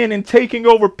coming in and taking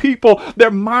over people.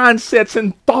 Their mindsets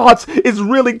and thoughts is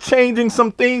really changing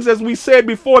some things, as we said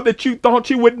before, that you thought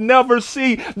you would never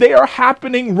see. They are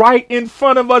happening right in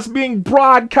front of us, being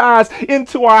broadcast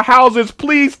into our houses.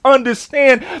 Please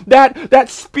understand that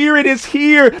spirit is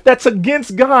here that's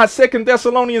against God. 2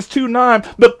 Thessalonians 2:9.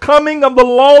 The coming of the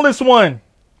lawless one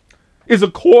is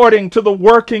according to the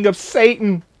working of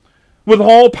Satan with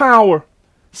all power,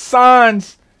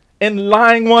 signs, and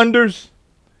lying wonders,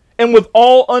 and with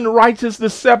all unrighteous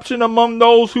deception among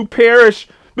those who perish,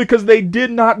 because they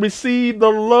did not receive the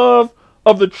love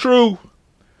of the truth,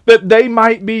 that they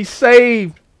might be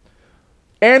saved.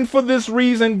 And for this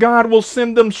reason, God will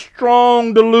send them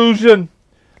strong delusion,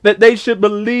 that they should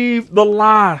believe the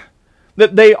lie,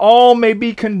 that they all may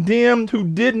be condemned who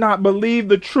did not believe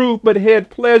the truth, but had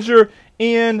pleasure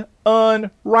in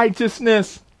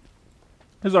unrighteousness.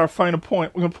 Here's our final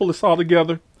point. We're going to pull this all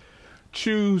together.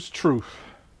 Choose truth.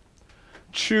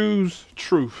 Choose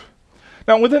truth.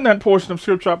 Now, within that portion of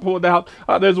scripture I pulled out,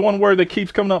 there's one word that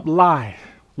keeps coming up: lie.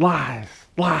 Lies.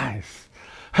 Lies.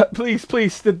 Please,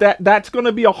 that's going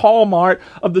to be a hallmark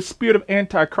of the spirit of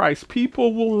Antichrist.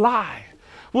 People will lie.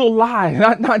 Will lie.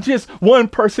 Not just one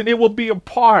person. It will be a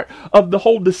part of the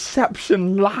whole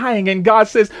deception, lying. And God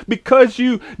says, because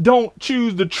you don't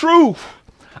choose the truth,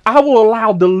 I will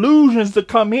allow delusions to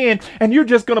come in, and you're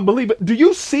just going to believe it. Do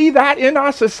you see that in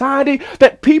our society?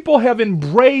 That people have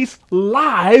embraced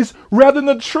lies rather than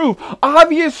the truth.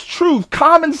 Obvious truth,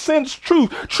 common sense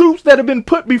truth, truths that have been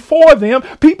put before them.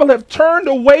 People have turned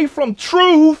away from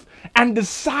truth and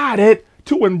decided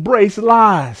to embrace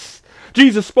lies.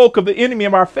 Jesus spoke of the enemy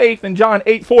of our faith in John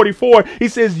 8:44. He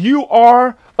says, "You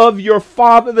are of your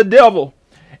father the devil,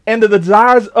 and the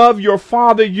desires of your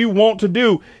father you want to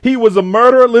do. He was a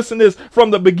murderer, listen to this,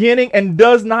 from the beginning, and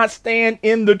does not stand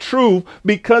in the truth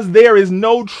because there is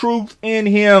no truth in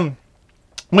him.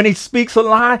 When he speaks a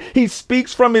lie, he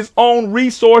speaks from his own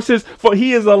resources, for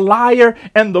he is a liar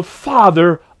and the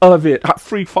father of it.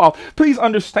 Free fall. Please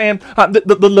understand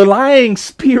the lying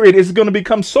spirit is going to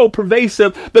become so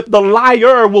pervasive that the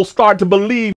liar will start to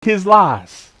believe his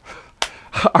lies.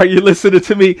 Are you listening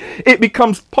to me? It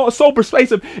becomes so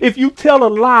persuasive. If you tell a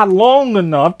lie long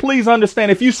enough, please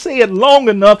understand, if you say it long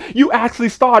enough, you actually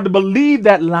start to believe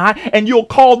that lie and you'll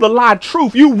call the lie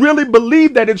truth. You really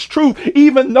believe that it's true,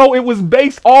 even though it was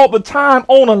based all the time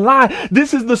on a lie.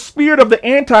 This is the spirit of the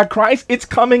Antichrist. It's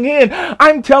coming in.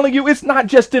 I'm telling you, it's not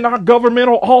just in our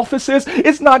governmental offices.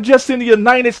 It's not just in the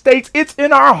United States. It's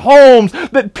in our homes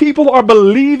that people are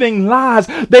believing lies.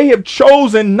 They have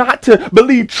chosen not to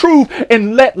believe truth and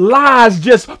let lies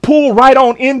just pull right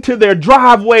on into their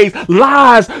driveways,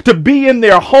 lies to be in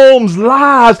their homes,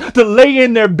 lies to lay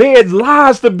in their beds,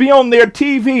 lies to be on their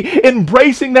TV,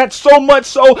 embracing that so much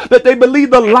so that they believe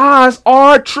the lies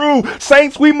are true.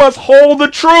 Saints, we must hold the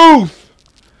truth.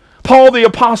 Paul the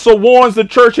apostle warns the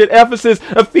church at Ephesus,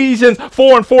 Ephesians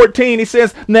 4:14. He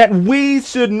says that we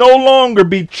should no longer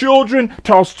be children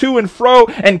tossed to and fro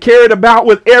and carried about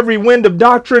with every wind of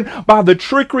doctrine by the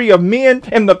trickery of men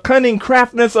and the cunning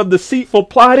craftiness of deceitful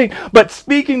plotting, but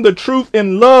speaking the truth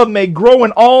in love may grow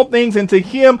in all things into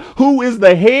him who is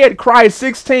the head, Christ.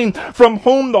 16, from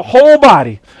whom the whole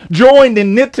body, joined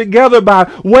and knit together by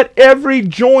what every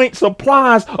joint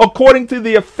supplies, according to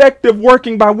the effective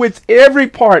working by which every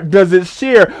part does its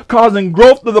share, causing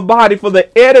growth of the body for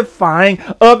the edifying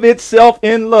of itself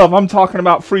in love. I'm talking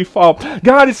about free fall.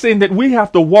 God is saying that we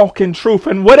have to walk in truth,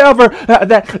 and whatever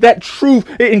that truth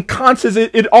encompasses,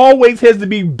 it always has to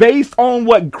be based on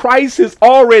what Christ has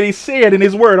already said in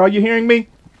his word. Are you hearing me?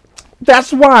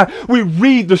 That's why we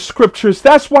read the scriptures.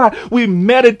 That's why we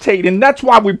meditate, and that's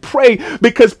why we pray,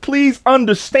 because please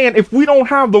understand, if we don't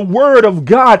have the word of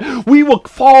God, we will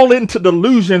fall into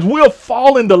delusions. We'll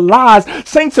fall into lies.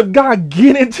 Saints of God,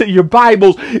 get into your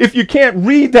Bibles. If you can't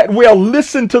read that well,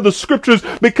 listen to the scriptures,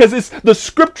 because it's the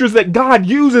scriptures that God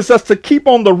uses us to keep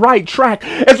on the right track.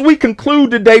 As we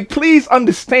conclude today, please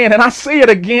understand, and I say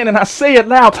it again and I say it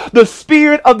loud, the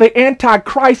spirit of the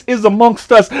Antichrist is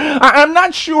amongst us. I'm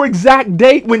not sure exactly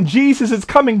date when Jesus is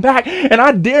coming back, and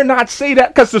I dare not say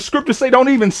that because the scriptures say don't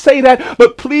even say that,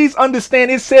 but please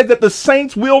understand, it said that the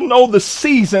saints will know the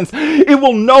seasons. We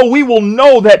will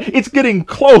know that it's getting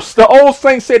close. The old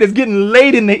saints said it's getting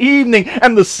late in the evening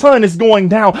and the sun is going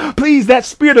down. Please, that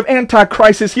spirit of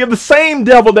Antichrist is here. The same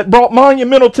devil that brought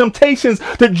monumental temptations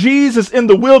to Jesus in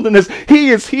the wilderness, he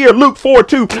is here. Luke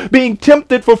 4:2, being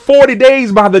tempted for 40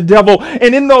 days by the devil,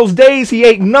 and in those days he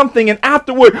ate nothing, and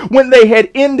afterward when they had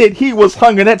ended, he was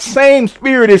hungry. That same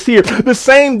spirit is here. The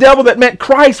same devil that met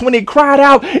Christ when he cried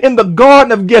out in the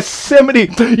Garden of Gethsemane.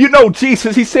 You know,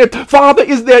 Jesus, he said, Father,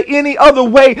 is there any other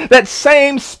way? That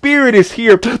same spirit is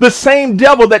here. The same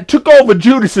devil that took over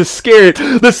Judas Iscariot.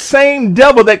 The same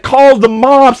devil that caused the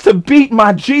mobs to beat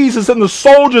my Jesus and the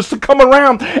soldiers to come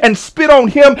around and spit on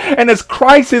him. And as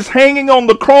Christ is hanging on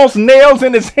the cross, nails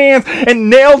in his hands and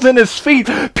nails in his feet,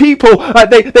 people,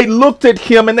 they looked at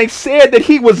him and they said that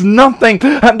he was nothing.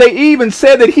 They even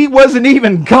said that he wasn't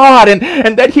even God,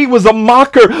 and that he was a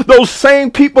mocker. Those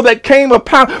same people that came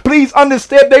upon, please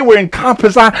understand, they were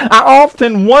encompassed. I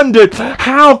often wondered,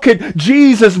 how could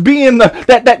Jesus be in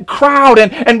that crowd,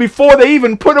 and before they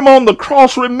even put him on the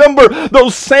cross, remember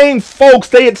those same folks,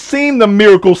 they had seen the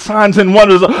miracle signs and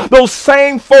wonders. Those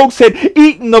same folks had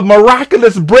eaten the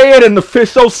miraculous bread and the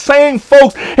fish. Those same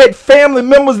folks had family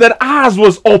members that eyes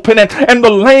was open, and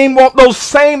the lame walk. Those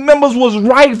same members was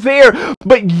right there,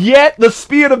 but yet the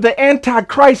spirit of the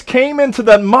Antichrist came into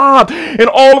the mob, and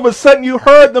all of a sudden you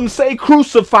heard them say,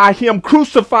 crucify him,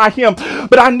 crucify him.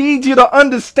 But I need you to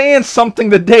understand something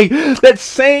today. That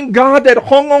same God that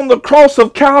hung on the cross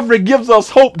of Calvary gives us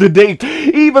hope today.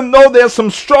 Even though there's some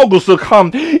struggles to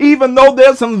come, even though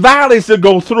there's some valleys to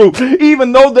go through,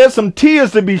 even though there's some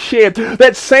tears to be shed,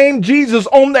 that same Jesus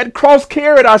on that cross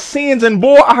carried our sins and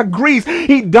bore our griefs.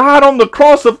 He died on the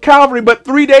cross of Calvary, but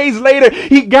 3 days later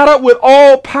he got up with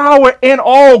all power and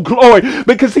all glory,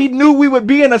 because he knew we would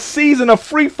be in a season of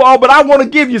free fall. But I want to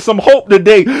give you some hope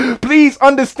today. Please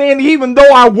understand, even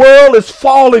though our world is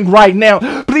falling right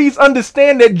now, please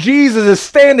understand that Jesus is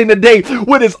standing today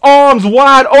with his arms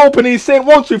wide open. He's saying,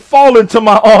 won't you fall into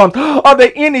my arms? Are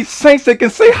there any saints that can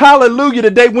say hallelujah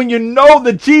today, when you know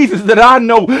the Jesus that I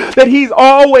know, that he's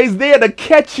always there to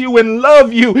catch you and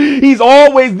love you? He's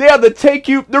always there to take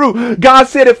you through. God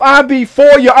said, if I be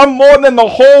for you, I'm more than the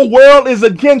whole world is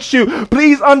against you.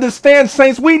 Please understand,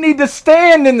 saints, we need to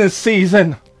stand in this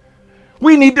season.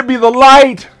 We need to be the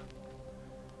light,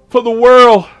 for the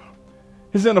world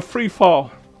is in a free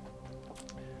fall.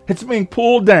 It's being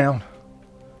pulled down,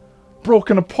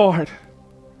 broken apart.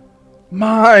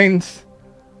 Minds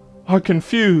are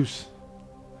confused.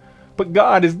 But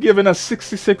God has given us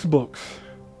 66 books.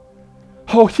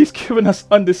 Oh, He's given us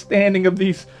understanding of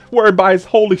these words by His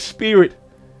Holy Spirit.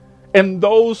 And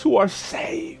those who are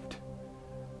saved,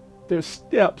 their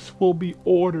steps will be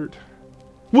ordered.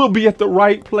 We'll be at the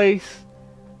right place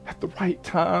at the right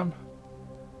time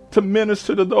to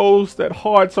minister to those that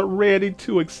hearts are ready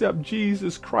to accept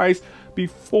Jesus Christ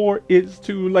before it's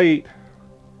too late.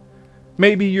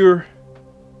 Maybe you're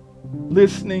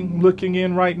listening, looking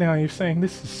in right now, you're saying,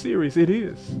 this is serious. It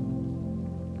is.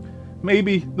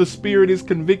 Maybe the Spirit is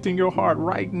convicting your heart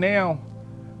right now.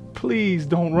 Please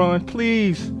don't run.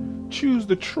 Please choose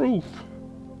the truth.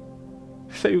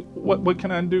 Say, what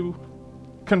can I do?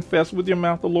 Confess with your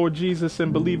mouth the Lord Jesus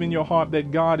and believe in your heart that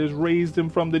God has raised Him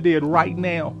from the dead right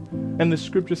now. And the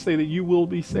scriptures say that you will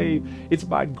be saved. It's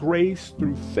by grace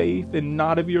through faith and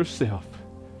not of yourself.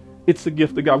 It's a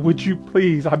gift of God. Would you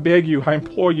please, I beg you, I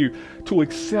implore you to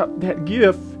accept that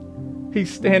gift.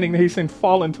 He's standing there, He's saying,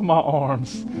 fall into my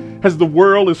arms. As the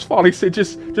world is falling, He said,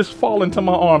 just fall into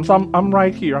my arms. I'm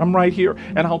right here. I'm right here.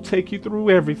 And I'll take you through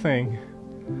everything.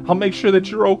 I'll make sure that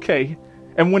you're okay.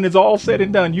 And when it's all said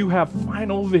and done, you have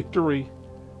final victory.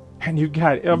 And you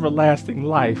got everlasting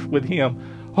life with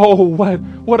Him. Oh,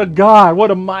 what a God,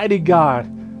 what a mighty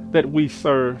God that we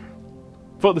serve.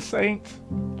 For the saints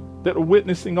that are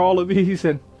witnessing all of these,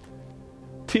 and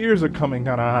tears are coming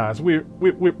down our eyes.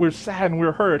 We're sad and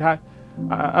we're hurt.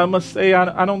 I must say,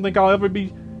 I don't think I'll ever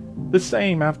be the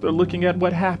same after looking at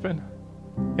what happened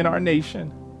in our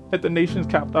nation, at the nation's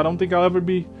capital. I don't think I'll ever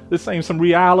be the same. Some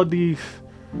realities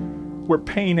were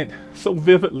painted so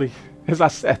vividly as I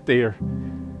sat there.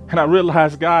 And I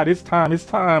realized, God, it's time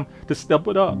to step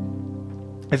it up.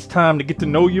 It's time to get to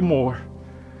know you more.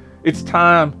 It's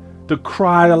time to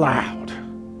cry aloud.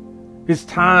 It's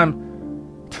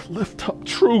time to lift up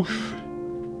truth,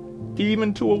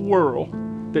 even to a world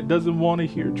that doesn't want to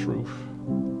hear truth.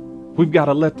 We've got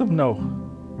to let them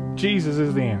know Jesus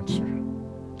is the answer.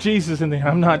 Jesus is the answer.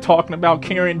 I'm not talking about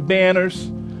carrying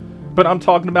banners, but I'm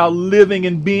talking about living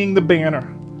and being the banner.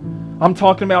 I'm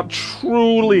talking about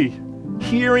truly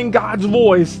hearing God's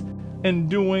voice and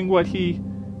doing what He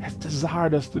has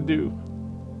desired us to do.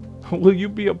 Will you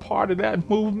be a part of that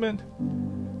movement?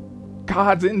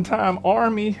 God's end time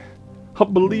army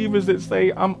of believers that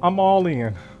say, I'm all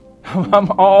in.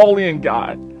 I'm all in,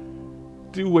 God.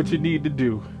 Do what you need to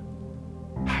do.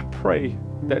 I pray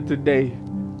that today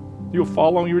you'll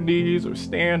fall on your knees or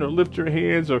stand or lift your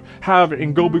hands or however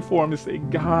and go before Him and say,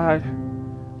 God,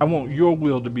 I want your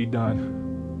will to be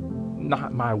done,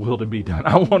 not my will to be done.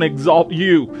 I want to exalt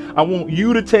you. I want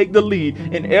you to take the lead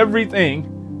in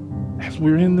everything as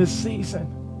we're in this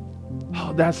season.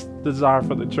 Oh, that's the desire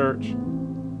for the church.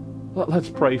 Let's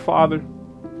pray. Father,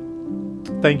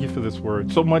 thank you for this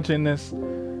word. So much in this,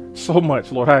 so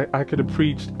much, Lord. I could have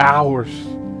preached hours,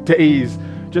 days,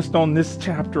 just on this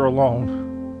chapter alone.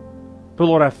 But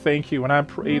Lord, I thank you, and I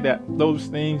pray that those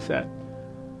things that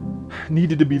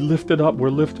needed to be lifted up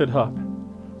were lifted up.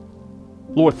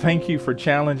 Lord, thank you for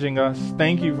challenging us.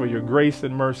 Thank you for your grace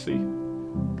and mercy.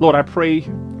 Lord, I pray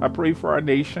for our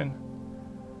nation.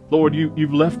 Lord,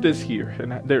 you've left us here,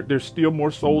 and there's still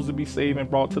more souls to be saved and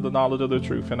brought to the knowledge of the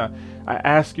truth. And I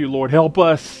ask you, Lord, help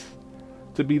us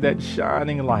to be that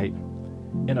shining light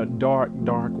in a dark,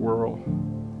 dark world.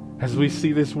 As we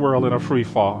see this world in a free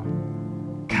fall,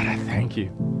 God, I thank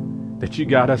you that you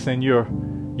got us in your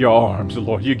arms,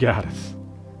 Lord. You got us.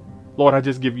 Lord, I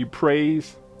just give you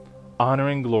praise, honor,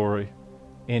 and glory.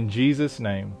 In Jesus'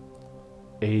 name,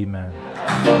 amen.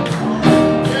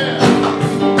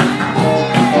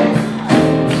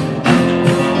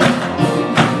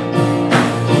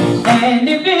 And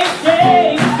if it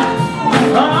takes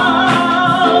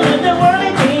all of the world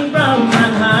that came from my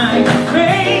high,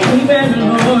 praise the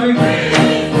Lord.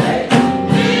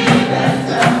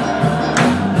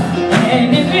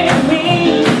 And if it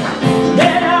means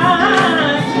that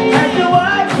I have to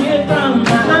watch it from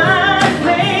my eyes,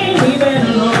 praise the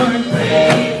Lord.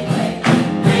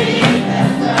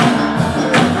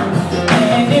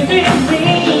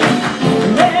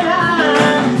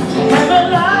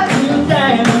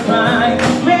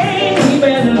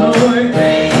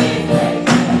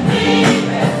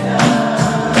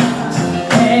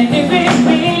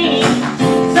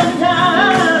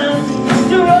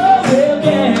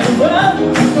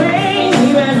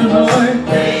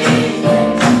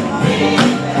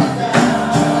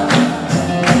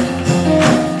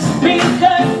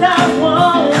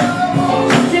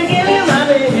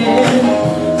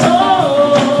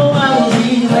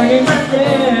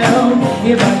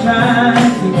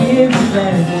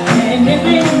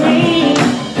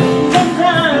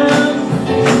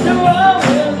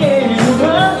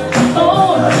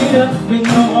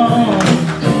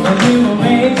 He will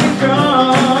make me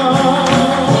strong.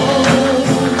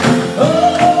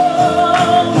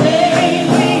 Oh, make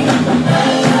me.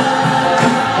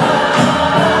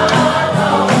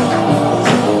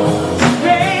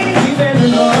 Make me better,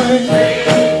 Lord.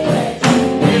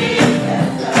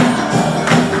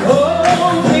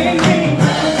 Oh, make me.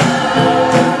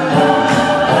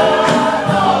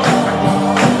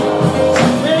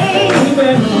 Make me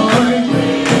better, Lord.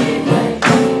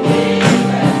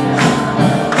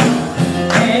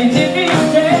 And if you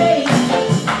take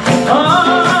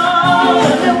all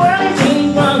of the world has seen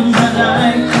from my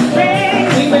life, make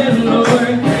me better,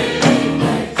 Lord.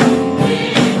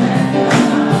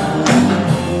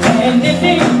 And if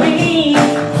it means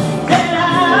that I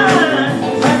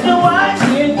have to watch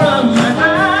it from my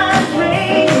eyes,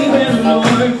 make me better,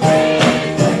 Lord.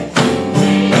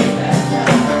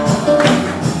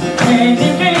 And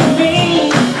if it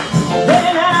means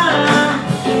that I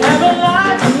have a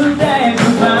lot to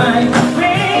sacrifice,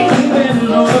 make me better,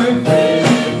 Lord.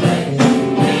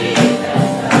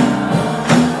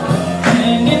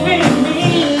 And if it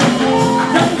means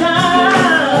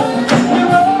sometimes the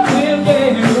road will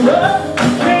get rough,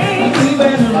 make me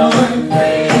better, Lord.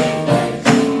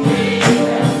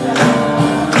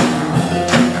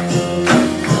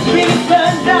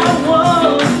 Because I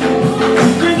want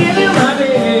to give you my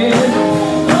best.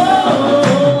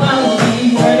 Oh, I will be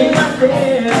hurting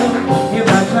myself if I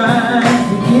try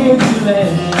to give you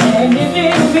less. And if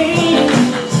it means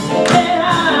that I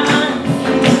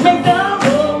make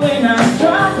double when I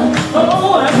try,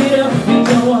 oh, I get up and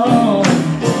go on,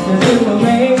 'cause it will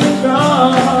make me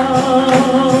strong.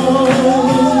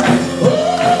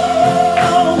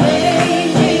 Oh,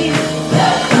 make me.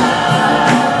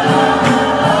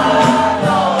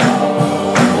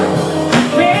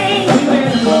 Make me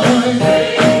better, Lord.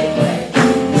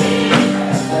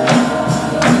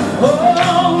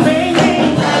 Oh, make me.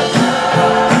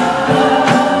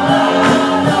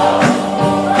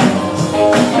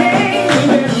 Make me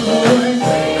better, Lord.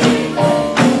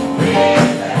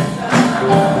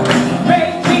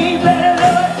 Make me better,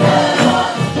 Lord.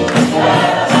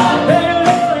 Better,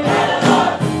 Lord.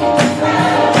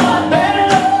 Better,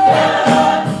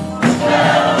 Lord.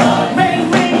 Make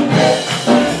me.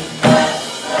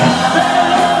 Better,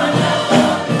 Lord.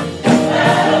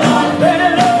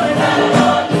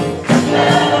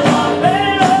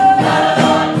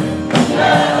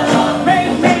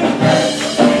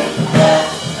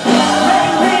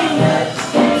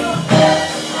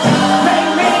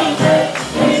 Make me.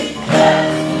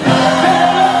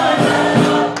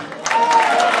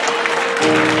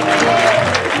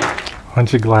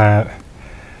 Aren't you glad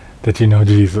that you know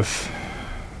Jesus?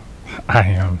 I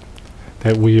am.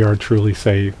 That we are truly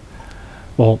saved.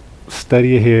 Well,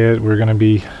 study ahead. We're going to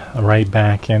be right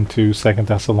back into 2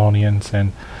 Thessalonians,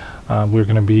 and we're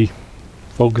going to be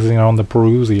focusing on the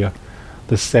parousia,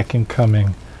 the second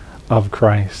coming of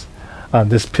Christ.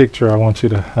 This picture I want you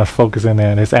to focus in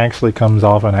on. It actually comes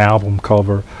off an album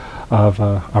cover of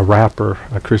a rapper,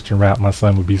 a Christian rap. My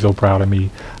son would be so proud of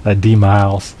me, D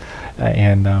Miles,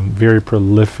 and very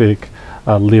prolific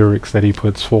lyrics that he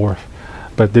puts forth.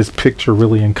 But this picture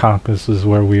really encompasses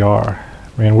where we are.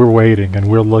 And we're waiting and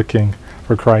we're looking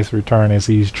for Christ's return as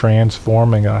he's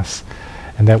transforming us,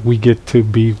 and that we get to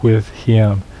be with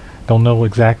him. Don't know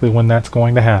exactly when that's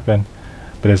going to happen,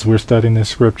 but as we're studying the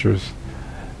scriptures,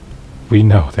 we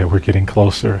know that we're getting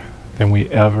closer than we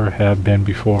ever have been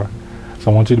before.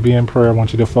 So I want you to be in prayer. I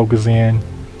want you to focus in.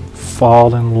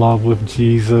 Fall in love with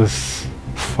Jesus.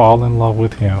 Fall in love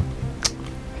with him.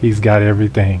 He's got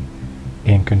everything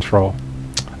in control.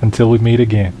 Until we meet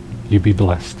again, you be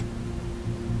blessed.